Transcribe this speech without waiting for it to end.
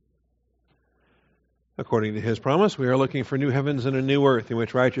According to his promise, we are looking for new heavens and a new earth in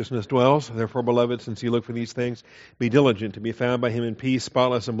which righteousness dwells. Therefore, beloved, since you look for these things, be diligent to be found by him in peace,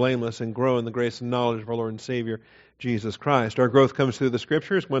 spotless and blameless, and grow in the grace and knowledge of our Lord and Savior, Jesus Christ. Our growth comes through the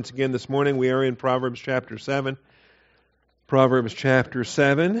Scriptures. Once again, this morning we are in Proverbs chapter 7. Proverbs chapter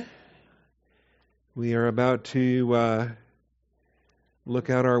 7. We are about to look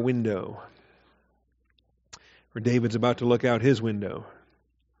out our window. Or David's about to look out his window.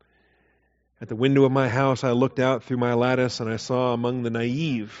 At the window of my house I looked out through my lattice, and I saw among the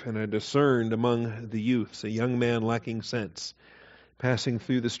naive, and I discerned among the youths a young man lacking sense, passing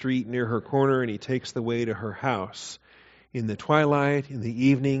through the street near her corner, and he takes the way to her house, in the twilight, in the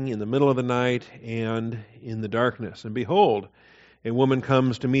evening, in the middle of the night, and in the darkness. And behold, a woman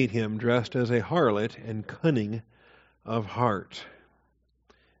comes to meet him, dressed as a harlot and cunning of heart.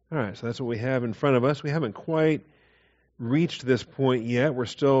 All right, so that's what we have in front of us. We haven't quite reached this point yet. We're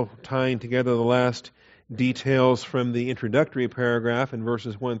still tying together the last details from the introductory paragraph in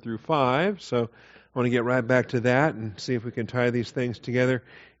verses 1 through 5. So I want to get right back to that and see if we can tie these things together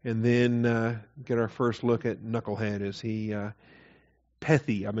and then get our first look at Knucklehead. Is he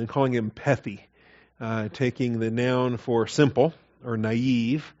pethy? I've been calling him pethy, taking the noun for simple or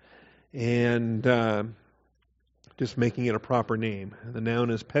naive and just making it a proper name. The noun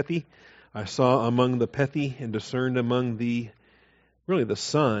is pethy. I saw among the pethy and discerned among the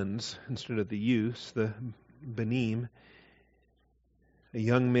sons, instead of the youths, the benim, a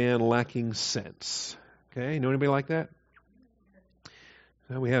young man lacking sense. Okay, know anybody like that?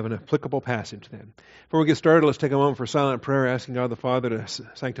 So we have an applicable passage then. Before we get started, let's take a moment for silent prayer, asking God the Father to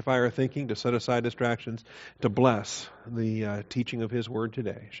sanctify our thinking, to set aside distractions, to bless the teaching of His Word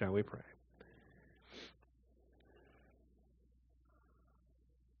today. Shall we pray?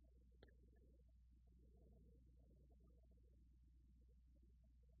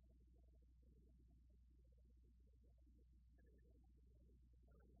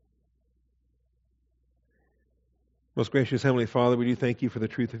 Most gracious Heavenly Father, we do thank you for the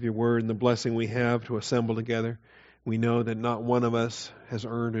truth of your word and the blessing we have to assemble together. We know that not one of us has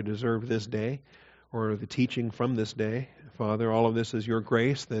earned or deserved this day or the teaching from this day. Father, all of this is your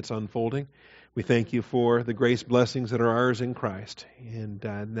grace that's unfolding. We thank you for the grace blessings that are ours in Christ. And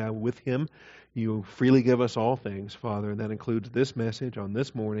now with him, you freely give us all things, Father, and that includes this message on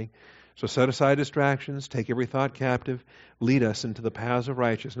this morning. So set aside distractions, take every thought captive, lead us into the paths of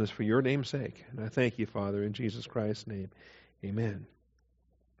righteousness for your name's sake. And I thank you, Father, in Jesus Christ's name. Amen.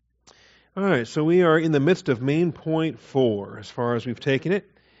 All right, so we are in the midst of main point 4 as far as we've taken it.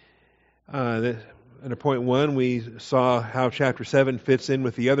 Under point 1, we saw how chapter 7 fits in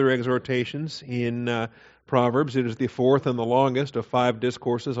with the other exhortations in Proverbs. It is the fourth and the longest of 5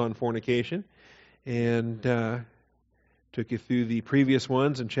 discourses on fornication. And took you through the previous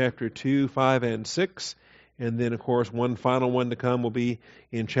ones in chapter 2, 5, and 6. And then, of course, one final one to come will be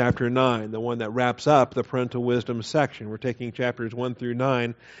in chapter 9, the one that wraps up the parental wisdom section. We're taking chapters 1 through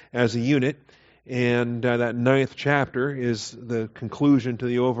 9 as a unit. And that 9th chapter is the conclusion to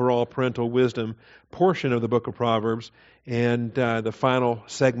the overall parental wisdom portion of the book of Proverbs. And the final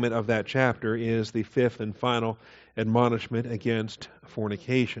segment of that chapter is the 5th and final admonishment against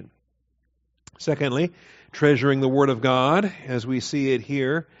fornication. Secondly, treasuring the Word of God, as we see it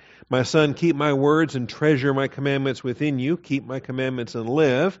here. My son, keep my words and treasure my commandments within you. Keep my commandments and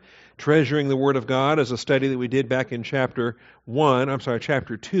live. Treasuring the Word of God is a study that we did back in chapter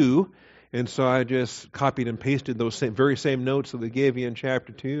 2. And so I just copied and pasted those very same notes that we gave you in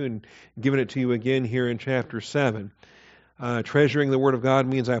chapter 2 and given it to you again here in chapter 7. Treasuring the Word of God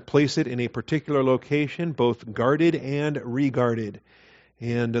means I place it in a particular location, both guarded and regarded.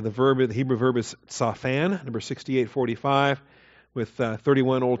 And the Hebrew verb is tsafan, number 6845, with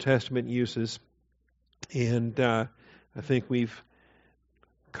 31 Old Testament uses. And I think we've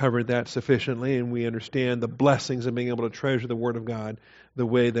covered that sufficiently, and we understand the blessings of being able to treasure the Word of God the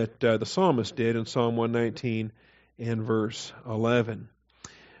way that the psalmist did in Psalm 119 and verse 11.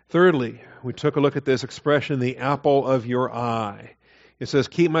 Thirdly, we took a look at this expression, the apple of your eye. It says,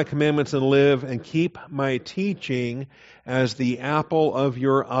 keep my commandments and live, and keep my teaching as the apple of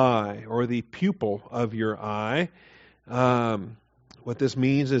your eye, or the pupil of your eye. What this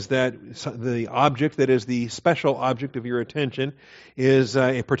means is that the object that is the special object of your attention is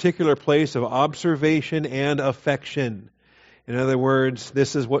a particular place of observation and affection. In other words,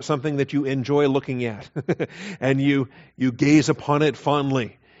 this is something that you enjoy looking at, and you gaze upon it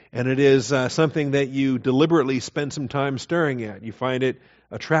fondly. And it is something that you deliberately spend some time staring at. You find it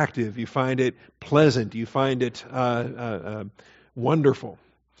attractive. You find it pleasant. You find it wonderful.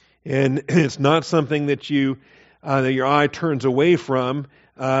 And it's not something that your eye turns away from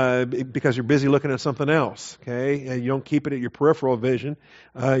because you're busy looking at something else. Okay, and you don't keep it at your peripheral vision.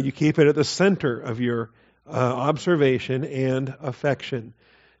 You keep it at the center of your observation and affection.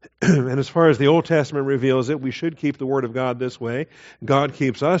 And as far as the Old Testament reveals it, we should keep the Word of God this way. God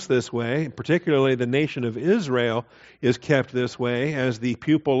keeps us this way. Particularly the nation of Israel is kept this way as the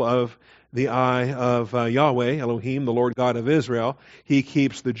pupil of the eye of Yahweh, Elohim, the Lord God of Israel. He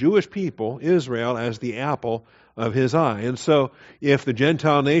keeps the Jewish people, Israel, as the apple of His eye. And so if the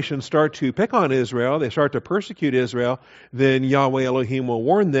Gentile nations start to pick on Israel, they start to persecute Israel, then Yahweh Elohim will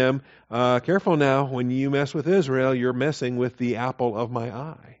warn them, careful now, when you mess with Israel, you're messing with the apple of my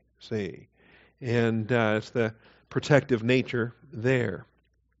eye. See? And it's the protective nature there.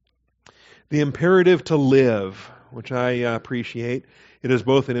 The imperative to live, which I appreciate, it is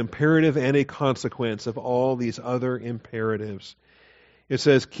both an imperative and a consequence of all these other imperatives. It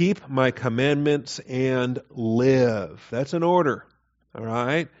says, keep my commandments and live. That's an order. All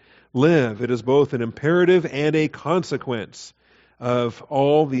right? Live. It is both an imperative and a consequence of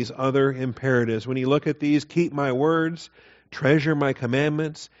all these other imperatives. When you look at these, keep my words, treasure my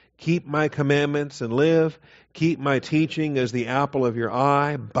commandments, keep my commandments and live, keep my teaching as the apple of your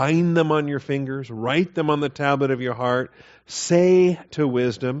eye, bind them on your fingers, write them on the tablet of your heart, say to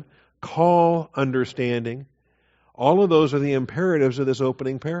wisdom, call understanding. All of those are the imperatives of this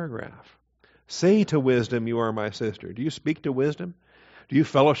opening paragraph. Say to wisdom, you are my sister. Do you speak to wisdom? Do you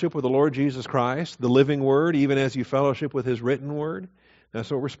fellowship with the Lord Jesus Christ, the living Word, even as you fellowship with His written Word?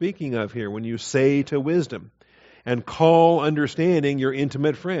 That's what we're speaking of here when you say to wisdom. And call understanding your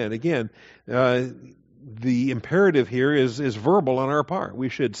intimate friend. Again, the imperative here is verbal on our part. We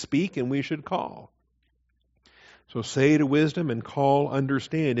should speak and we should call. So say to wisdom and call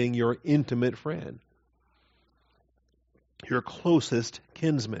understanding your intimate friend. Your closest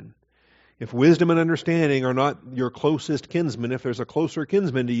kinsman. If wisdom and understanding are not your closest kinsman, if there's a closer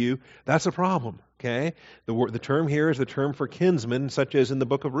kinsman to you, that's a problem. Okay? The term here is the term for kinsman, such as in the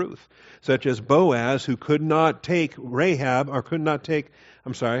book of Ruth, such as Boaz, who could not take Ruth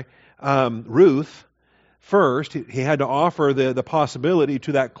first. He had to offer the possibility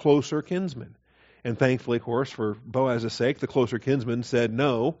to that closer kinsman. And thankfully, of course, for Boaz's sake, the closer kinsman said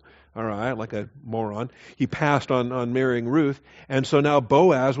no. All right, like a moron. He passed on marrying Ruth. And so now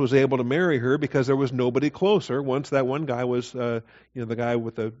Boaz was able to marry her because there was nobody closer. Once that one guy was, the guy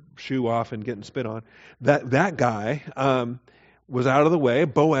with the shoe off and getting spit on. That guy was out of the way.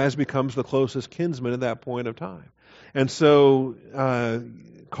 Boaz becomes the closest kinsman at that point of time. And so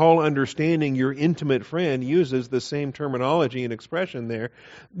call understanding your intimate friend uses the same terminology and expression there,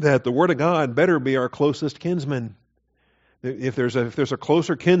 that the Word of God better be our closest kinsman. If there's a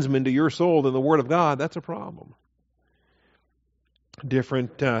closer kinsman to your soul than the Word of God, that's a problem.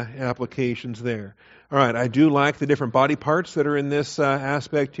 Different applications there. All right, I do like the different body parts that are in this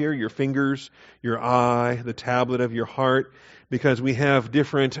aspect here, your fingers, your eye, the tablet of your heart, because we have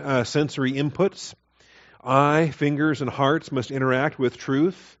different sensory inputs. Eye, fingers, and hearts must interact with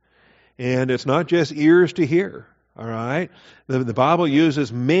truth, and it's not just ears to hear. All right? The Bible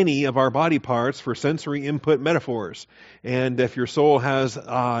uses many of our body parts for sensory input metaphors. And if your soul has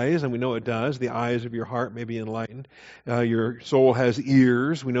eyes, and we know it does, the eyes of your heart may be enlightened. Your soul has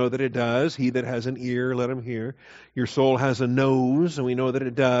ears, we know that it does. He that has an ear, let him hear. Your soul has a nose, and we know that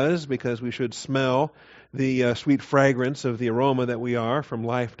it does, because we should smell the sweet fragrance of the aroma that we are from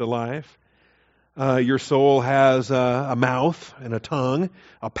life to life. Your soul has a mouth and a tongue,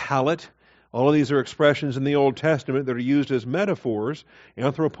 a palate. All of these are expressions in the Old Testament that are used as metaphors,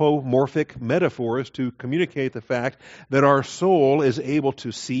 anthropomorphic metaphors, to communicate the fact that our soul is able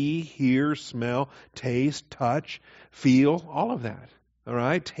to see, hear, smell, taste, touch, feel, all of that. All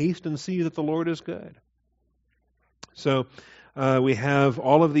right? Taste and see that the Lord is good. So we have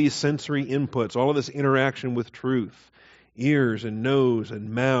all of these sensory inputs, all of this interaction with truth. Ears and nose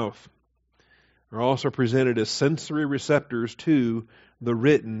and mouth are also presented as sensory receptors to the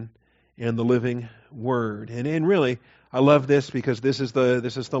written and the living Word. And really, I love this because this is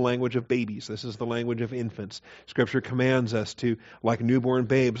the language of babies. This is the language of infants. Scripture commands us to, like newborn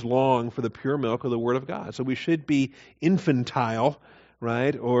babes, long for the pure milk of the Word of God. So we should be infantile,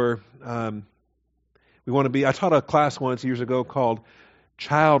 right? Or we want to be, I taught a class once years ago called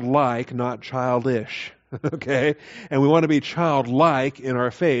childlike, not childish. Okay? And we want to be childlike in our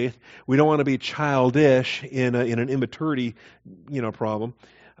faith. We don't want to be childish in an immaturity, problem.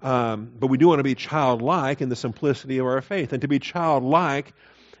 But we do want to be childlike in the simplicity of our faith. And to be childlike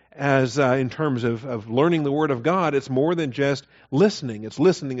as in terms of learning the Word of God, it's more than just listening. It's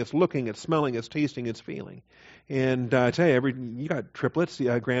listening, it's looking, it's smelling, it's tasting, it's feeling. And I tell you, you got triplets,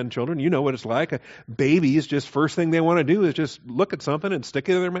 grandchildren, you know what it's like. Babies, just first thing they want to do is just look at something and stick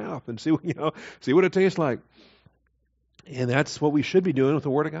it in their mouth and see, see what it tastes like. And that's what we should be doing with the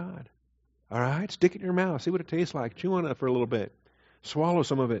Word of God. All right? Stick it in your mouth, see what it tastes like. Chew on it for a little bit. Swallow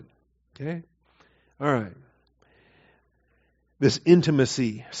some of it. Okay? All right. This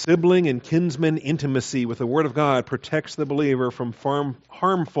intimacy, sibling and kinsman intimacy with the Word of God protects the believer from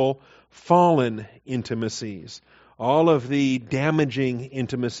harmful, fallen intimacies. All of the damaging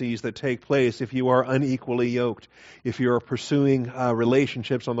intimacies that take place if you are unequally yoked, if you are pursuing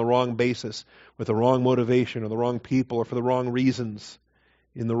relationships on the wrong basis, with the wrong motivation, or the wrong people, or for the wrong reasons,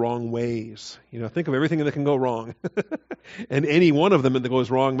 in the wrong ways. Think of everything that can go wrong. And any one of them that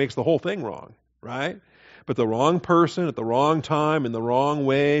goes wrong makes the whole thing wrong, right? But the wrong person at the wrong time, in the wrong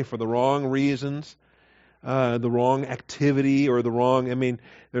way, for the wrong reasons, the wrong activity, or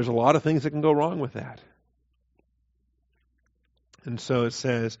there's a lot of things that can go wrong with that. And so it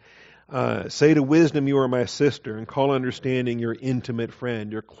says, say to wisdom, you are my sister, and call understanding your intimate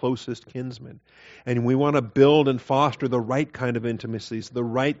friend, your closest kinsman. And we want to build and foster the right kind of intimacies, the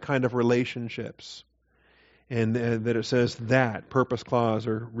right kind of relationships. And that it says that, purpose clause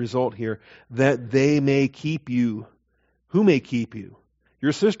or result here, that they may keep you. Who may keep you?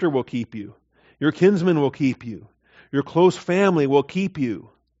 Your sister will keep you. Your kinsman will keep you. Your close family will keep you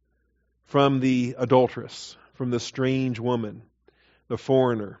from the adulteress, from the strange woman, the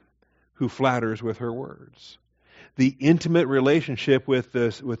foreigner who flatters with her words. The intimate relationship with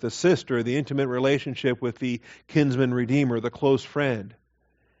the sister, the intimate relationship with the kinsman redeemer, the close friend,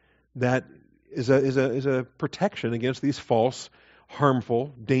 that is a protection against these false,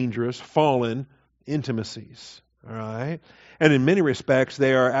 harmful, dangerous, fallen intimacies. All right? And in many respects,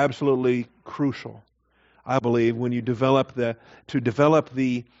 they are absolutely crucial, I believe, when you develop the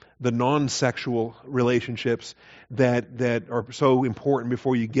non-sexual relationships that are so important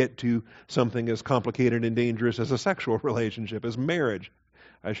before you get to something as complicated and dangerous as a sexual relationship, as marriage,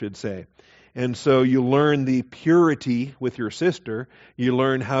 I should say. And so you learn the purity with your sister. You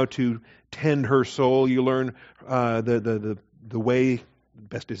learn how to tend her soul. You learn the way,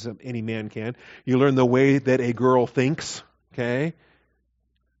 best as any man can. You learn the way that a girl thinks. Okay.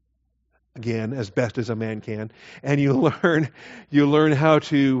 Again, as best as a man can. And you learn how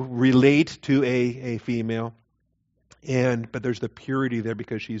to relate to a female. But there's the purity there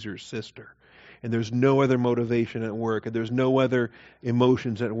because she's your sister. And there's no other motivation at work, and there's no other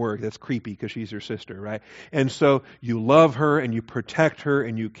emotions at work. That's creepy because she's your sister, right? And so you love her, and you protect her,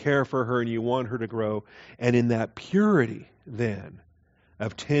 and you care for her, and you want her to grow. And in that purity, then,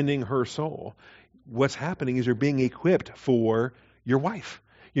 of tending her soul, what's happening is you're being equipped for your wife.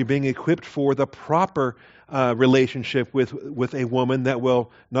 You're being equipped for the proper relationship with a woman that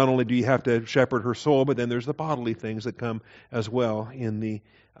will, not only do you have to shepherd her soul, but then there's the bodily things that come as well in the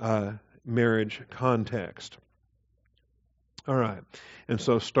marriage context. All right. And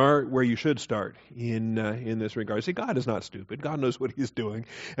so start where you should start in this regard. See, God is not stupid. God knows what He's doing.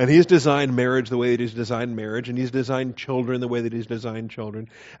 And He's designed marriage the way that He's designed marriage. And He's designed children the way that He's designed children.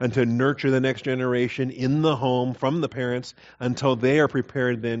 And to nurture the next generation in the home from the parents until they are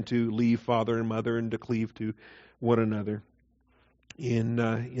prepared then to leave father and mother and to cleave to one another in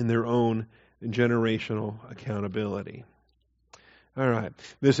their own generational accountability. All right.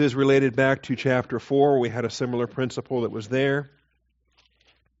 This is related back to chapter 4. We had a similar principle that was there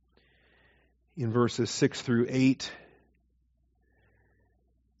in verses 6 through 8.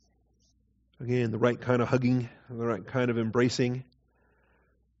 Again, the right kind of hugging, the right kind of embracing.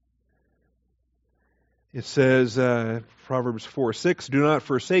 It says, Proverbs 4:6, do not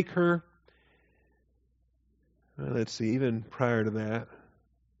forsake her. Let's see, even prior to that.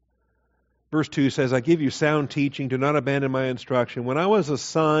 Verse 2 says, I give you sound teaching, do not abandon my instruction. When I was a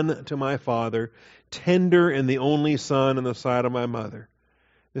son to my father, tender and the only son in the sight of my mother.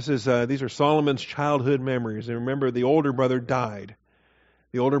 These are Solomon's childhood memories. And remember, the older brother died.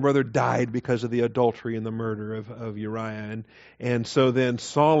 The older brother died because of the adultery and the murder of Uriah. And so then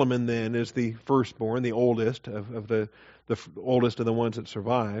Solomon then is the firstborn, the oldest of the oldest of the ones that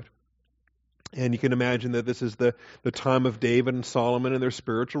survived. And you can imagine that this is the time of David and Solomon and their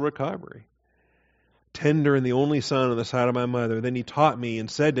spiritual recovery. Tender and the only son on the side of my mother. Then he taught me and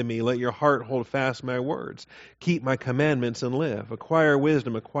said to me, let your heart hold fast my words. Keep my commandments and live. Acquire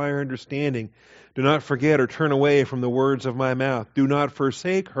wisdom, acquire understanding. Do not forget or turn away from the words of my mouth. Do not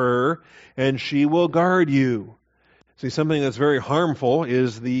forsake her, and she will guard you. See, something that's very harmful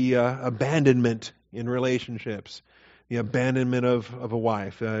is the abandonment in relationships. The abandonment of a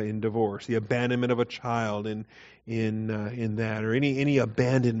wife in divorce, the abandonment of a child in that, or any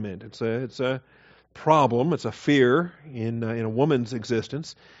abandonment. It's a problem. It's a fear in a woman's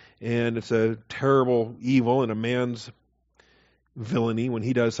existence, and it's a terrible evil in a man's villainy when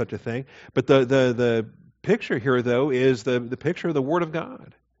he does such a thing. But the picture here, though, is the picture of the Word of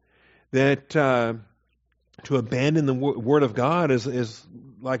God. That to abandon the Word of God is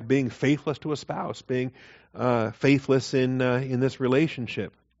like being faithless to a spouse, being faithless in this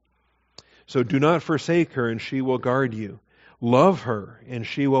relationship. So do not forsake her, and she will guard you. Love her, and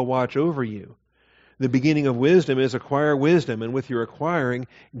she will watch over you. The beginning of wisdom is acquire wisdom, and with your acquiring,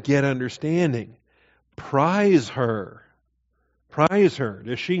 get understanding. Prize her. Prize her.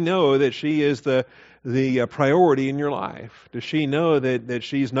 Does she know that she is the priority in your life? Does she know that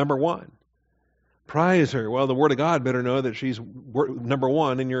she's number one? Prize her. Well, the Word of God better know that she's number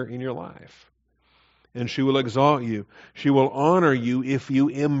one in your life. And she will exalt you. She will honor you if you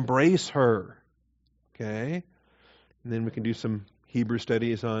embrace her. Okay? And then we can do some Hebrew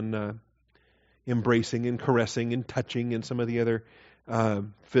studies on embracing and caressing and touching and some of the other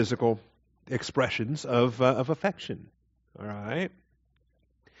physical expressions of affection. All right?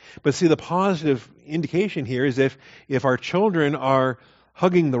 But see, the positive indication here is if our children are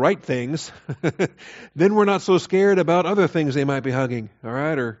hugging the right things, then we're not so scared about other things they might be hugging, all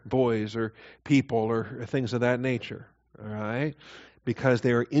right, or boys or people or things of that nature, all right, because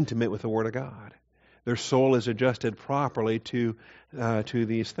they are intimate with the Word of God. Their soul is adjusted properly to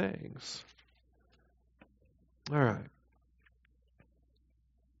these things. All right.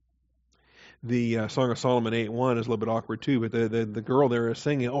 The Song of Solomon 8:1 is a little bit awkward too, but the girl there is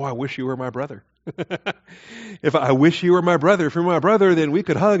singing, "Oh, I wish you were my brother." If I wish you were my brother, if you're my brother, then we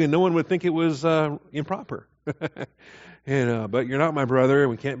could hug and no one would think it was improper. But you're not my brother, and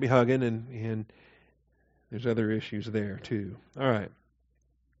we can't be hugging, and there's other issues there too. All right.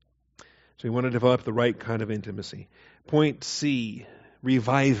 So we want to develop the right kind of intimacy. Point C,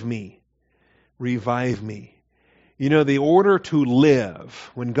 revive me. Revive me. You know, the order to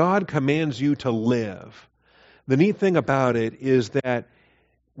live, when God commands you to live, the neat thing about it is that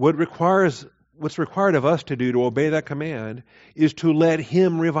what's required of us to do to obey that command is to let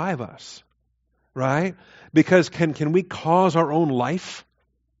Him revive us, right? Because can we cause our own life?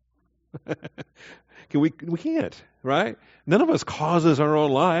 We can't, right? None of us causes our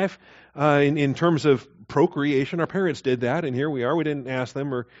own life in terms of procreation. Our parents did that, and here we are. We didn't ask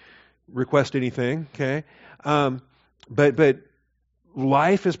them or request anything, okay? But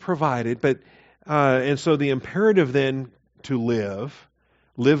life is provided. And so the imperative then to live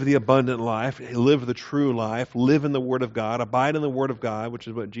the abundant life, live the true life, live in the Word of God, abide in the Word of God, which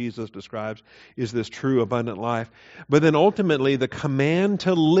is what Jesus describes, is this true abundant life. But then ultimately the command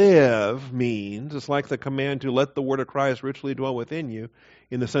to live means, it's like the command to let the Word of Christ richly dwell within you,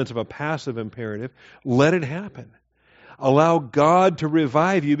 in the sense of a passive imperative. Let it happen. Allow God to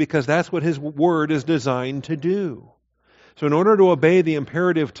revive you, because that's what His Word is designed to do. So in order to obey the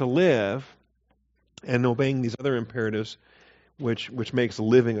imperative to live, and obeying these other imperatives, which makes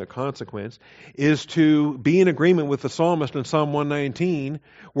living a consequence, is to be in agreement with the psalmist in Psalm 119,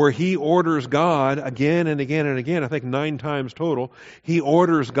 where he orders God again and again and again, I think 9 times total, he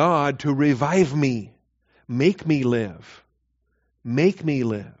orders God to revive me, make me live, make me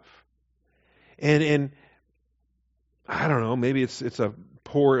live. And I don't know, maybe it's a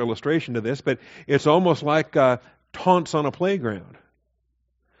poor illustration to this, but it's almost like taunts on a playground.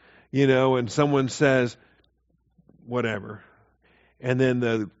 You know, and someone says, whatever. And then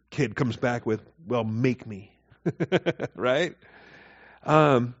the kid comes back with, well, make me. Right?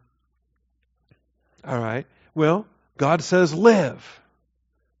 All right. Well, God says live.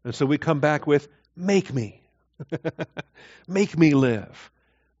 And so we come back with, make me. Make me live.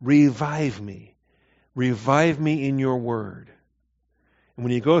 Revive me. Revive me in your word. And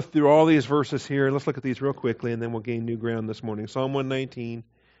when you go through all these verses here, let's look at these real quickly, and then we'll gain new ground this morning. Psalm 119.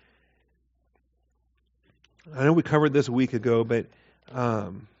 I know we covered this a week ago, but I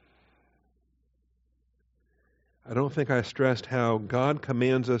don't think I stressed how God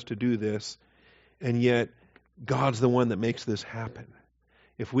commands us to do this, and yet God's the one that makes this happen.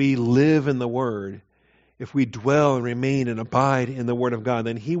 If we live in the Word, if we dwell and remain and abide in the Word of God,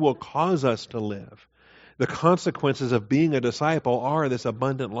 then He will cause us to live. The consequences of being a disciple are this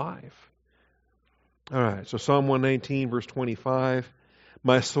abundant life. All right, so Psalm 119, verse 25.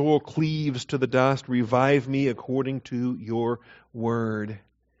 My soul cleaves to the dust. Revive me according to your word.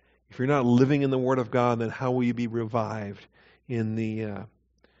 If you're not living in the Word of God, then how will you be revived in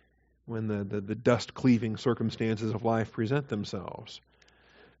when the dust cleaving circumstances of life present themselves?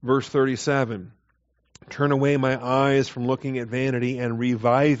 Verse 37. Turn away my eyes from looking at vanity and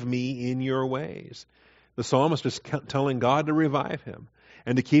revive me in your ways. The psalmist is telling God to revive him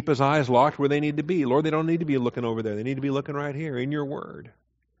and to keep his eyes locked where they need to be. Lord, they don't need to be looking over there. They need to be looking right here in your word.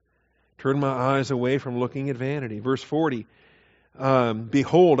 Turn my eyes away from looking at vanity. Verse 40,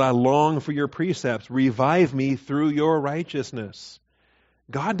 behold, I long for your precepts. Revive me through your righteousness.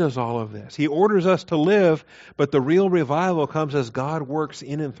 God does all of this. He orders us to live, but the real revival comes as God works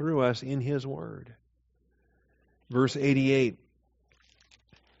in and through us in his word. Verse 88,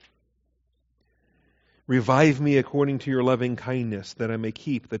 revive me according to your loving kindness, that I may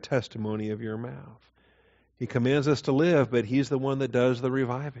keep the testimony of your mouth. He commands us to live, but he's the one that does the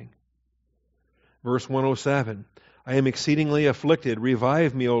reviving. Verse 107, I am exceedingly afflicted.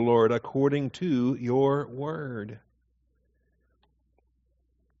 Revive me, O Lord, according to your word.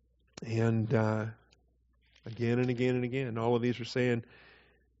 And again and again and again, all of these are saying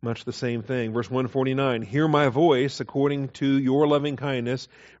much the same thing. Verse 149, hear my voice according to your loving kindness.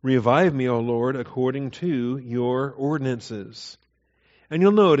 Revive me, O Lord, according to your ordinances. And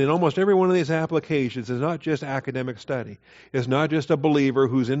you'll note in almost every one of these applications, it's not just academic study. It's not just a believer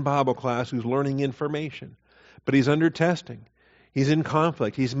who's in Bible class who's learning information, but he's under testing. He's in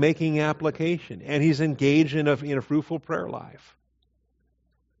conflict. He's making application. And he's engaged in a fruitful prayer life.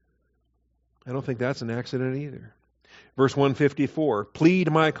 I don't think that's an accident either. Verse 154,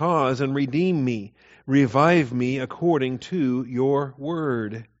 plead my cause and redeem me. Revive me according to your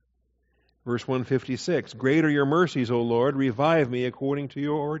word. Verse 156, great are your mercies, O Lord. Revive me according to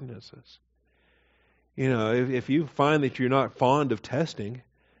your ordinances. You know, if you find that you're not fond of testing,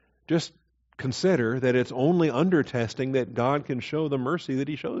 just consider that it's only under testing that God can show the mercy that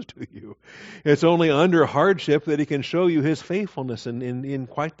he shows to you. It's only under hardship that he can show you his faithfulness in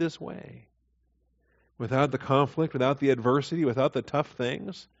quite this way. Without the conflict, without the adversity, without the tough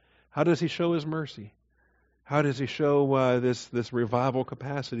things, how does he show his mercy? How does he show this revival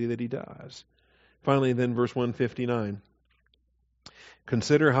capacity that he does? Finally, then, verse 159.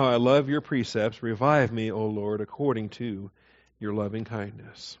 Consider how I love your precepts. Revive me, O Lord, according to your loving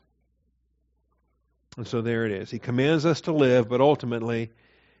kindness. And so there it is. He commands us to live, but ultimately,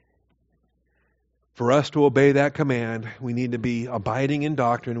 for us to obey that command, we need to be abiding in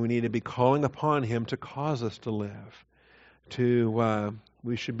doctrine. We need to be calling upon him to cause us to live.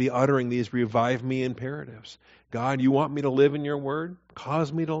 We should be uttering these revive me imperatives. God, you want me to live in your word?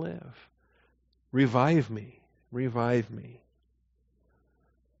 Cause me to live. Revive me. Revive me.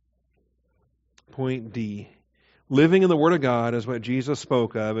 Point D. Living in the Word of God is what Jesus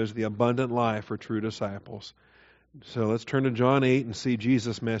spoke of as the abundant life for true disciples. So let's turn to John 8 and see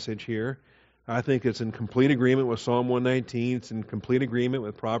Jesus' message here. I think it's in complete agreement with Psalm 119. It's in complete agreement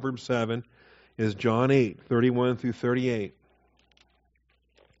with Proverbs 7. Is John 8, 31 through 38.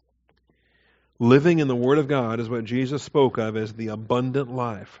 Living in the Word of God is what Jesus spoke of as the abundant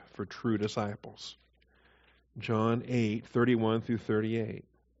life for true disciples. John 8, 31 through 38.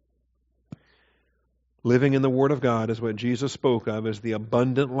 Living in the Word of God is what Jesus spoke of as the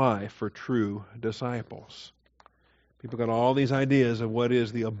abundant life for true disciples. People got all these ideas of what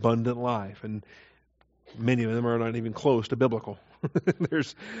is the abundant life, and many of them are not even close to biblical.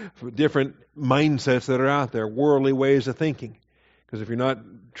 There's different mindsets that are out there, worldly ways of thinking. Because if you're not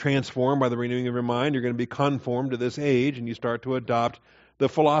transformed by the renewing of your mind, you're going to be conformed to this age, and you start to adopt the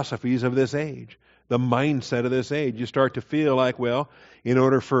philosophies of this age, the mindset of this age. You start to feel like, well, in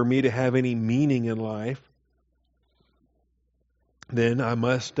order for me to have any meaning in life, then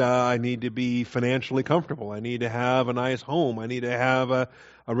I need to be financially comfortable. I need to have a nice home. I need to have a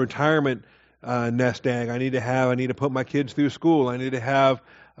retirement nest egg. I need to put my kids through school. I need to have,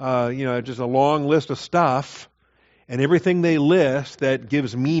 just a long list of stuff. And everything they list that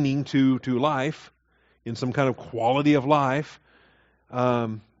gives meaning to life, in some kind of quality of life,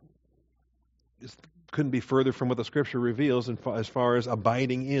 couldn't be further from what the Scripture reveals as far as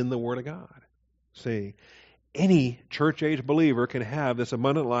abiding in the Word of God. See, any church-age believer can have this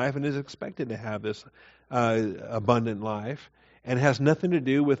abundant life and is expected to have this abundant life, and has nothing to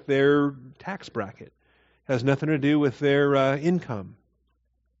do with their tax bracket, has nothing to do with their income.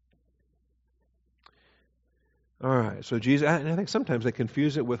 All right, so Jesus, and I think sometimes they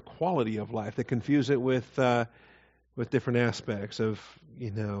confuse it with quality of life. They confuse it with different aspects of,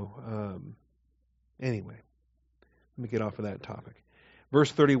 anyway, let me get off of that topic.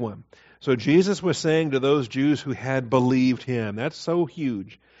 Verse 31. So Jesus was saying to those Jews who had believed him. That's so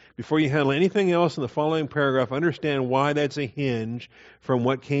huge. Before you handle anything else in the following paragraph, understand why that's a hinge from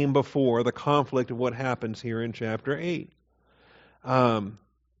what came before, the conflict of what happens here in chapter 8.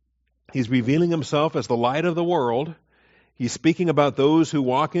 He's revealing himself as the light of the world. He's speaking about those who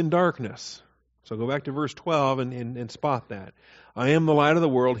walk in darkness. So go back to verse 12 and spot that. I am the light of the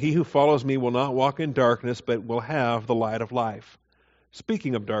world. He who follows me will not walk in darkness, but will have the light of life.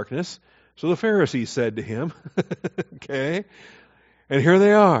 Speaking of darkness, so the Pharisees said to him, okay, and here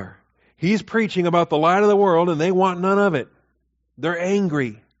they are. He's preaching about the light of the world, and they want none of it. They're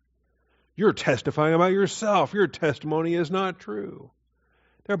angry. You're testifying about yourself. Your testimony is not true.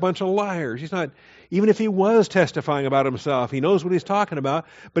 They're a bunch of liars. He's not, even if he was testifying about himself, he knows what he's talking about,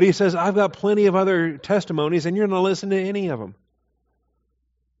 but he says, I've got plenty of other testimonies, and you're not going to listen to any of them.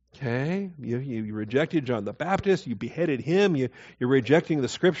 Okay? You rejected John the Baptist. You beheaded him. You're rejecting the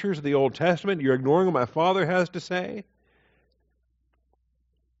scriptures of the Old Testament. You're ignoring what my Father has to say.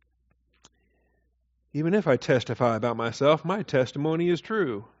 Even if I testify about myself, my testimony is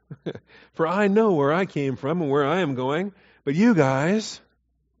true. For I know where I came from and where I am going, but you guys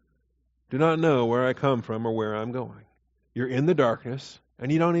do not know where I come from or where I'm going. You're in the darkness,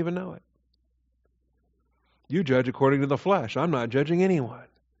 and you don't even know it. You judge according to the flesh. I'm not judging anyone.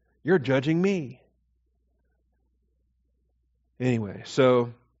 You're judging me. Anyway,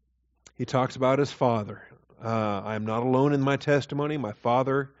 so he talks about his Father. I am not alone in my testimony, my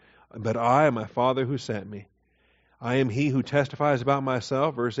Father, but I am my Father who sent me. I am he who testifies about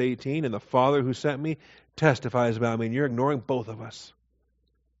myself, verse 18, and the Father who sent me testifies about me. And you're ignoring both of us.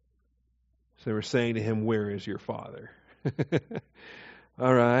 So they were saying to him, where is your Father?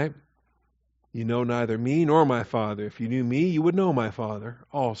 All right. You know neither me nor my Father. If you knew me, you would know my Father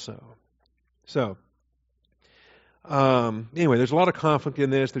also. So, anyway, there's a lot of conflict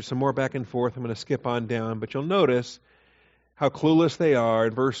in this. There's some more back and forth. I'm going to skip on down. But you'll notice how clueless they are.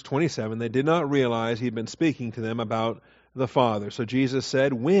 In verse 27, they did not realize he'd been speaking to them about the Father. So Jesus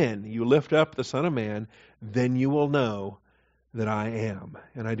said, when you lift up the Son of Man, then you will know that I am.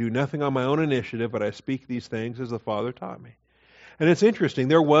 And I do nothing on my own initiative, but I speak these things as the Father taught me. And it's interesting,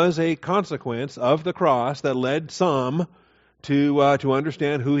 there was a consequence of the cross that led some to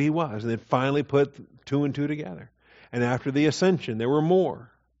understand who he was, and then finally put two and two together. And after the ascension, there were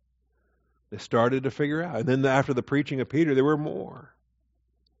more. They started to figure out. And then after the preaching of Peter, there were more.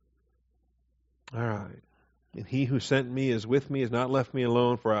 All right. And he who sent me is with me, has not left me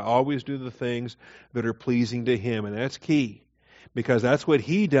alone, for I always do the things that are pleasing to him. And that's key, because that's what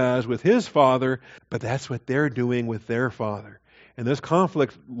he does with his Father, but that's what they're doing with their father. And this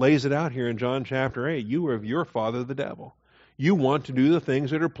conflict lays it out here in John chapter 8. You are of your father, the devil. You want to do the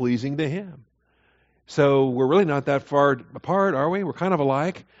things that are pleasing to him. So we're really not that far apart, are we? We're kind of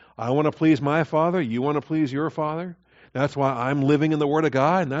alike. I want to please my Father. You want to please your Father. That's why I'm living in the Word of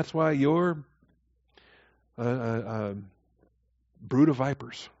God, and that's why you're a brood of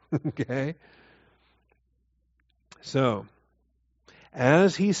vipers. Okay? So,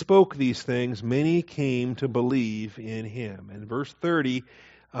 as he spoke these things, many came to believe in him. In verse 30,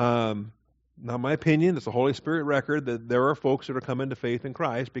 not my opinion, it's the Holy Spirit record that there are folks that are coming to faith in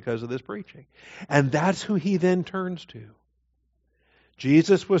Christ because of this preaching. And that's who he then turns to.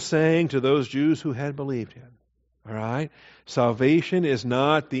 Jesus was saying to those Jews who had believed him, all right, salvation is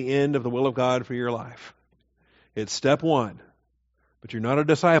not the end of the will of God for your life. It's step one. But you're not a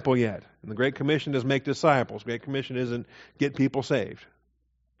disciple yet. And the Great Commission is make disciples. The Great Commission isn't get people saved.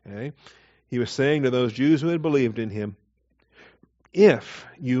 Okay? He was saying to those Jews who had believed in him, if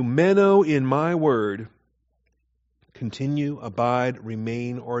you meno in my word, continue, abide,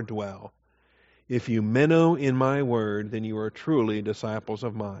 remain, or dwell. If you meno in my word, then you are truly disciples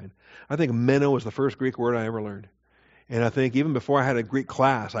of mine. I think meno was the first Greek word I ever learned. And I think even before I had a Greek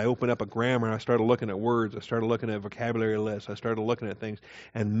class, I opened up a grammar and I started looking at words. I started looking at vocabulary lists. I started looking at things.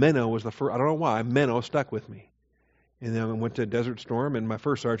 And meno was the first, I don't know why, meno stuck with me. And then I went to Desert Storm, and my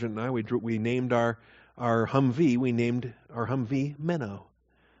first sergeant and I, we named our Humvee, we named our Humvee Meno.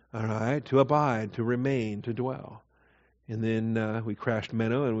 All right, to abide, to remain, to dwell. And then we crashed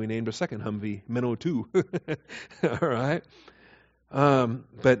Meno, and we named a second Humvee, Meno 2. All right.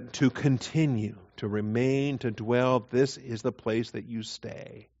 But to continue, to remain, to dwell, this is the place that you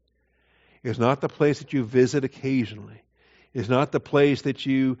stay. It's not the place that you visit occasionally. It's not the place that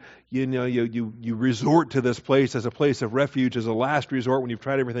you resort to this place as a place of refuge, as a last resort when you've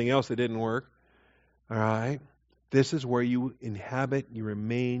tried everything else that didn't work. All right? This is where you inhabit, you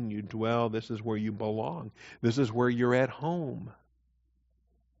remain, you dwell. This is where you belong. This is where you're at home.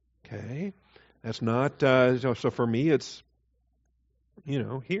 Okay? That's not, so for me it's,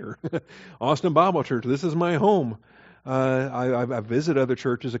 here. Austin Bible Church, this is my home. I visit other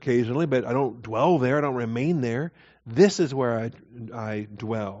churches occasionally, but I don't dwell there. I don't remain there. This is where I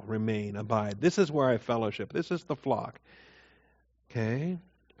dwell, remain, abide. This is where I fellowship. This is the flock. Okay?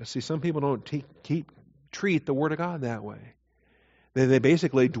 But see, some people don't treat the Word of God that way. They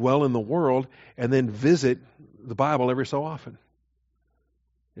basically dwell in the world and then visit the Bible every so often.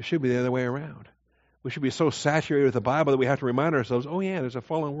 It should be the other way around. We should be so saturated with the Bible that we have to remind ourselves, oh yeah, there's a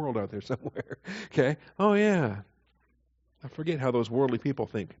fallen world out there somewhere. Okay? Oh yeah. I forget how those worldly people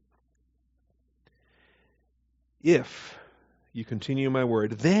think. If you continue my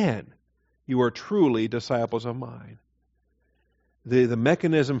word, then you are truly disciples of mine. The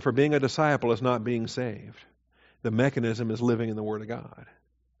mechanism for being a disciple is not being saved. The mechanism is living in the Word of God.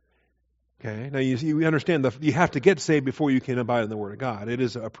 Okay? Now you understand you have to get saved before you can abide in the Word of God. It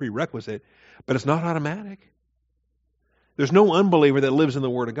is a prerequisite, but it's not automatic. There's no unbeliever that lives in the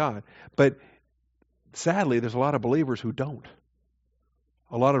Word of God. But sadly, there's a lot of believers who don't.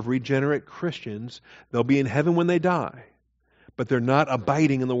 A lot of regenerate Christians, they'll be in heaven when they die, but they're not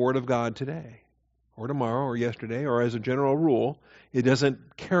abiding in the Word of God today, or tomorrow, or yesterday, or as a general rule. It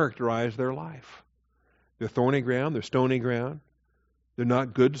doesn't characterize their life. They're thorny ground, they're stony ground, they're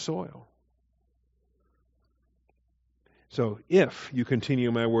not good soil. So, if you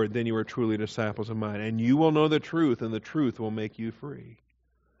continue my word, then you are truly disciples of mine, and you will know the truth, and the truth will make you free.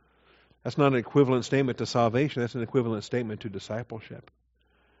 That's not an equivalent statement to salvation, that's an equivalent statement to discipleship.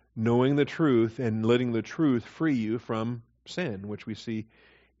 Knowing the truth and letting the truth free you from sin, which we see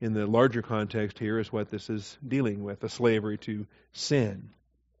in the larger context here is what this is dealing with, the slavery to sin.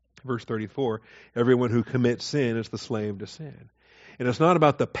 Verse 34, everyone who commits sin is the slave to sin. And it's not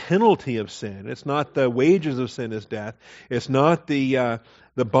about the penalty of sin. It's not the wages of sin is death. It's not the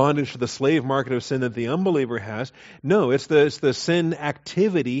bondage to the slave market of sin that the unbeliever has. No, it's the sin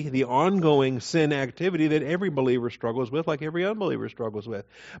activity, the ongoing sin activity that every believer struggles with, like every unbeliever struggles with.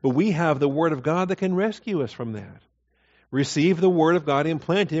 But we have the Word of God that can rescue us from that. Receive the Word of God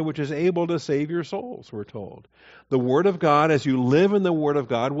implanted, which is able to save your souls, we're told. The Word of God, as you live in the Word of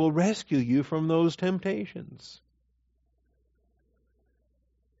God, will rescue you from those temptations.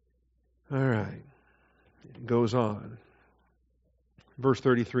 All right. It goes on. Verse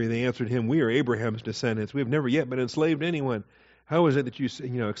 33, they answered him, we are Abraham's descendants. We have never yet been enslaved to anyone. How is it that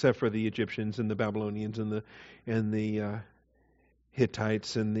you except for the Egyptians and the Babylonians and the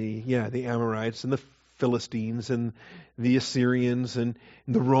Hittites and the Amorites and the Philistines and the Assyrians and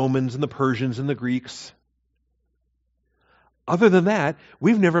the Romans and the Persians and the Greeks. Other than that,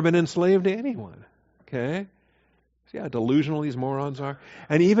 we've never been enslaved to anyone. Okay? See how delusional these morons are?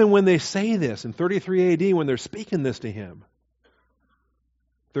 And even when they say this in 33 AD, when they're speaking this to him,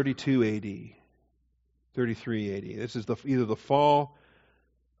 32 AD, 33 AD, this is either the fall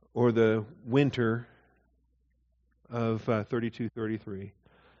or the winter of 32, 33.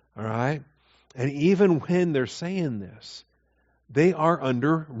 All right? And even when they're saying this, they are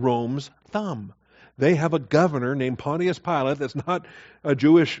under Rome's thumb. They have a governor named Pontius Pilate that's not a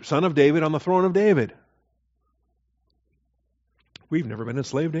Jewish son of David on the throne of David. We've never been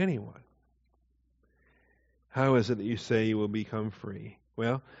enslaved to anyone. How is it that you say you will become free?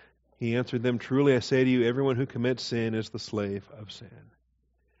 Well, he answered them, truly I say to you, everyone who commits sin is the slave of sin.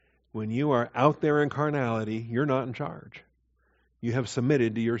 When you are out there in carnality, you're not in charge. You have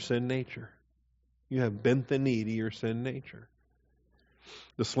submitted to your sin nature. You have bent the knee to your sin nature.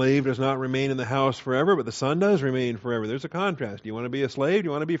 The slave does not remain in the house forever, but the son does remain forever. There's a contrast. Do you want to be a slave? Do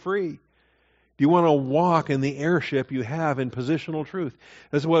you want to be free? Do you want to walk in the heirship you have in positional truth?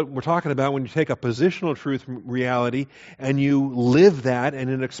 That's what we're talking about when you take a positional truth reality and you live that in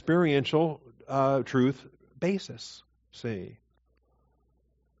an experiential truth basis. See?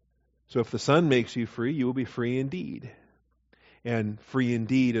 So if the Son makes you free, you will be free indeed. And free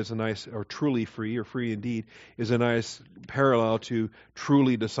indeed is a nice, or truly free, or free indeed, is a nice parallel to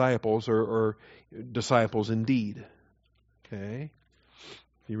truly disciples, or disciples indeed. Okay?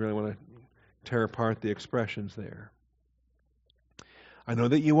 If you really want to tear apart the expressions there. I know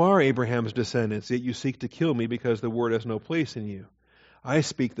that you are Abraham's descendants, yet you seek to kill me because the word has no place in you. I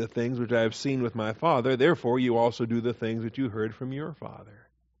speak the things which I have seen with my father, therefore you also do the things that you heard from your father.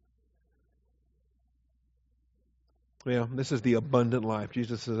 Well, this is the abundant life.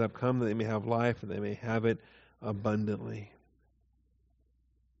 Jesus says, I've come that they may have life and they may have it abundantly.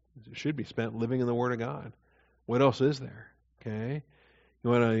 It should be spent living in the Word of God. What else is there? Okay? You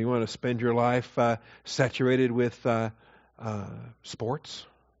want to spend your life saturated with sports?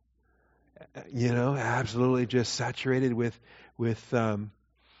 Absolutely just saturated with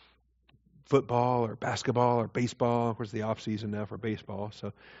football or basketball or baseball. Of course, the off season now for baseball,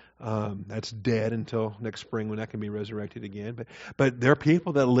 so that's dead until next spring when that can be resurrected again. But there are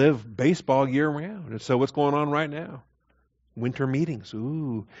people that live baseball year round. And so what's going on right now? Winter meetings,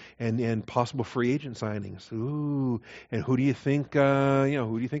 ooh, and possible free agent signings, ooh, and who do you think, who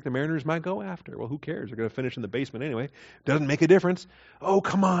do you think the Mariners might go after? Well, who cares? They're going to finish in the basement anyway. Doesn't make a difference. Oh,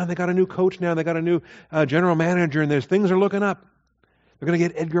 come on, they got a new coach now. They got a new general manager, and things are looking up. They're going to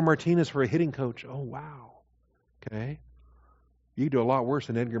get Edgar Martinez for a hitting coach. Oh, wow. Okay, you could do a lot worse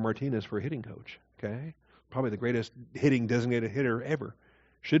than Edgar Martinez for a hitting coach. Okay, probably the greatest hitting designated hitter ever.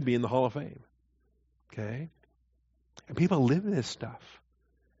 Should be in the Hall of Fame. Okay. And people live this stuff.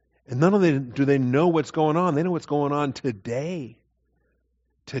 And not only do they know what's going on, they know what's going on today.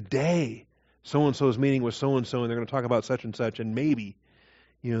 Today, so-and-so's meeting with so-and-so, and they're going to talk about such and such, and maybe,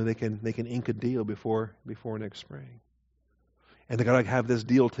 they can ink a deal before next spring. And they got to have this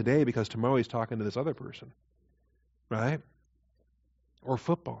deal today because tomorrow he's talking to this other person. Right? Or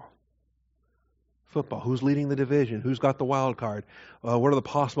football. Football. Who's leading the division? Who's got the wild card? What are the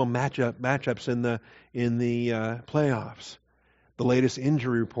possible matchups in the playoffs? The latest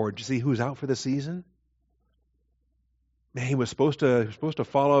injury report. Did you see who's out for the season? Man, he was supposed to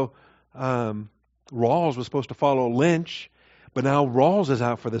follow. Rawls was supposed to follow Lynch, but now Rawls is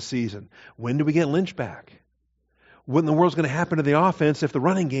out for the season. When do we get Lynch back? What in the world's going to happen to the offense if the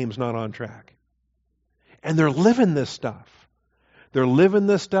running game's not on track? And they're living this stuff. They're living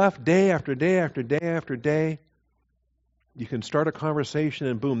this stuff day after day after day after day. You can start a conversation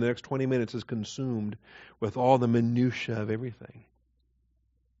and boom, the next 20 minutes is consumed with all the minutia of everything.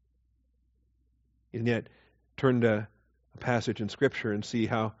 And yet, turn to a passage in Scripture and see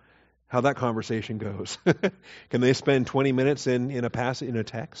how that conversation goes. Can they spend 20 minutes in a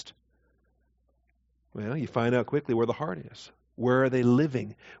text? Well, you find out quickly where the heart is. Where are they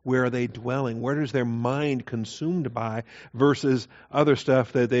living? Where are they dwelling? Where is their mind consumed by versus other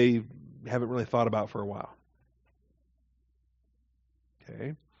stuff that they haven't really thought about for a while?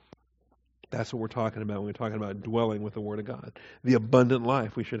 Okay? That's what we're talking about when we're talking about dwelling with the Word of God. The abundant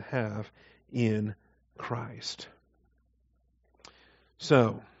life we should have in Christ.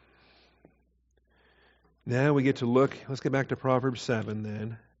 So, now we get to look, let's get back to Proverbs 7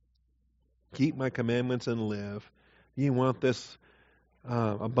 then. Keep my commandments and live. You want this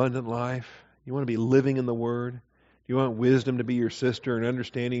abundant life? You want to be living in the Word? You want wisdom to be your sister and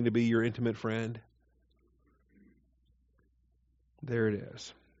understanding to be your intimate friend? There it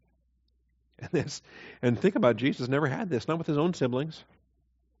is. And think about Jesus never had this, not with his own siblings.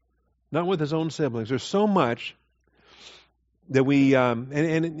 Not with his own siblings. There's so much that we,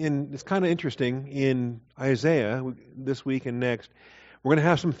 and it's kind of interesting in Isaiah this week and next. We're going to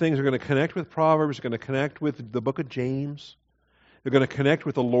have some things that are going to connect with Proverbs, going to connect with the book of James. They're going to connect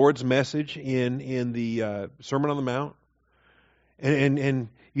with the Lord's message in the Sermon on the Mount. And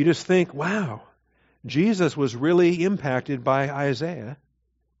you just think, wow, Jesus was really impacted by Isaiah.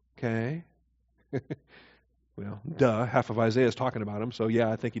 Okay. Well, half of Isaiah is talking about him, so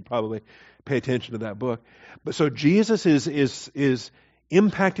yeah, I think he'd probably pay attention to that book. But so Jesus is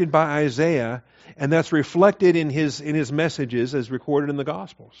impacted by Isaiah, and that's reflected in his messages as recorded in the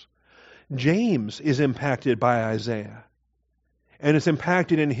Gospels. James is impacted by Isaiah, and it's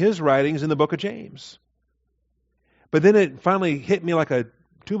impacted in his writings in the book of James. But then it finally hit me like a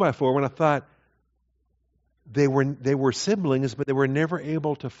 2x4 when I thought they were siblings, but they were never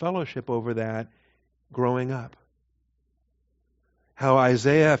able to fellowship over that growing up. How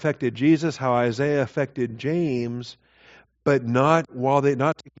Isaiah affected Jesus, how Isaiah affected James, but not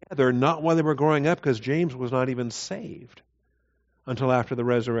together, not while they were growing up, because James was not even saved until after the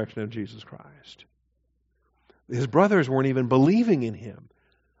resurrection of Jesus Christ. His brothers weren't even believing in him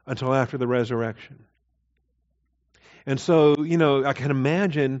until after the resurrection. And so, I can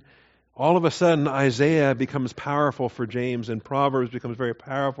imagine all of a sudden Isaiah becomes powerful for James and Proverbs becomes very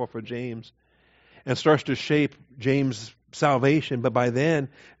powerful for James and starts to shape James' salvation. But by then,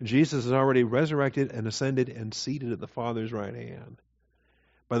 Jesus is already resurrected and ascended and seated at the Father's right hand.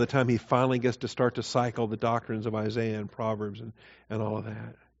 By the time he finally gets to start to cycle the doctrines of Isaiah and Proverbs and all of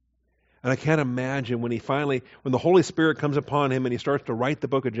that. And I can't imagine when the Holy Spirit comes upon him and he starts to write the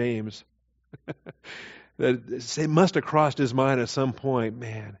book of James, that it must have crossed his mind at some point,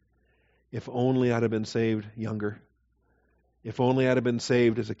 man, if only I'd have been saved younger. If only I'd have been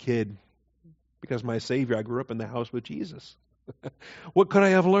saved as a kid. Because my Savior, I grew up in the house with Jesus. What could I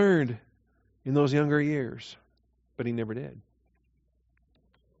have learned in those younger years? But he never did.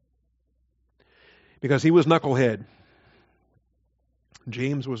 Because he was knucklehead.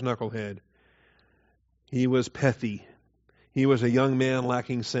 James was knucklehead. He was pethy. He was a young man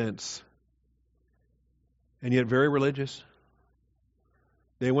lacking sense. And yet very religious.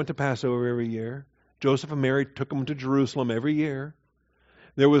 They went to Passover every year. Joseph and Mary took them to Jerusalem every year.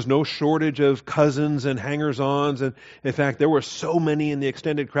 There was no shortage of cousins and hangers-ons. And in fact, there were so many in the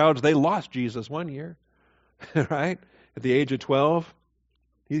extended crowds, they lost Jesus one year, right? At the age of 12,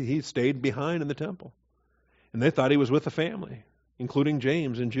 he stayed behind in the temple. And they thought he was with the family, including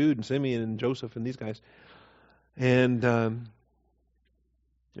James and Jude and Simeon and Joseph and these guys. And,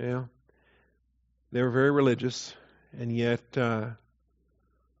 they were very religious. And yet, this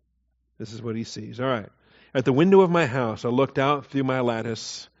is what he sees. All right. At the window of my house, I looked out through my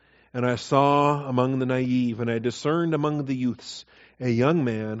lattice, and I saw among the naive, and I discerned among the youths a young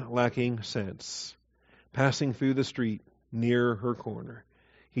man lacking sense, passing through the street near her corner.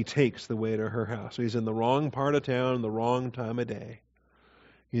 He takes the way to her house. So he's in the wrong part of town, the wrong time of day.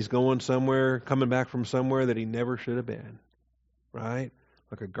 He's going somewhere, coming back from somewhere that he never should have been, right?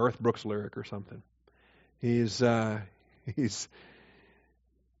 Like a Garth Brooks lyric or something. He's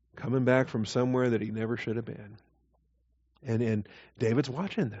coming back from somewhere that he never should have been. And David's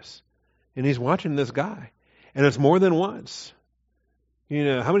watching this. And he's watching this guy. And it's more than once.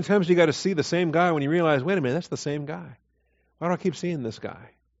 How many times do you got to see the same guy when you realize, wait a minute, that's the same guy. Why do I keep seeing this guy?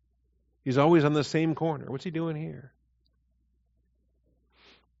 He's always on the same corner. What's he doing here?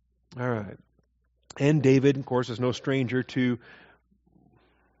 All right. And David, of course, is no stranger to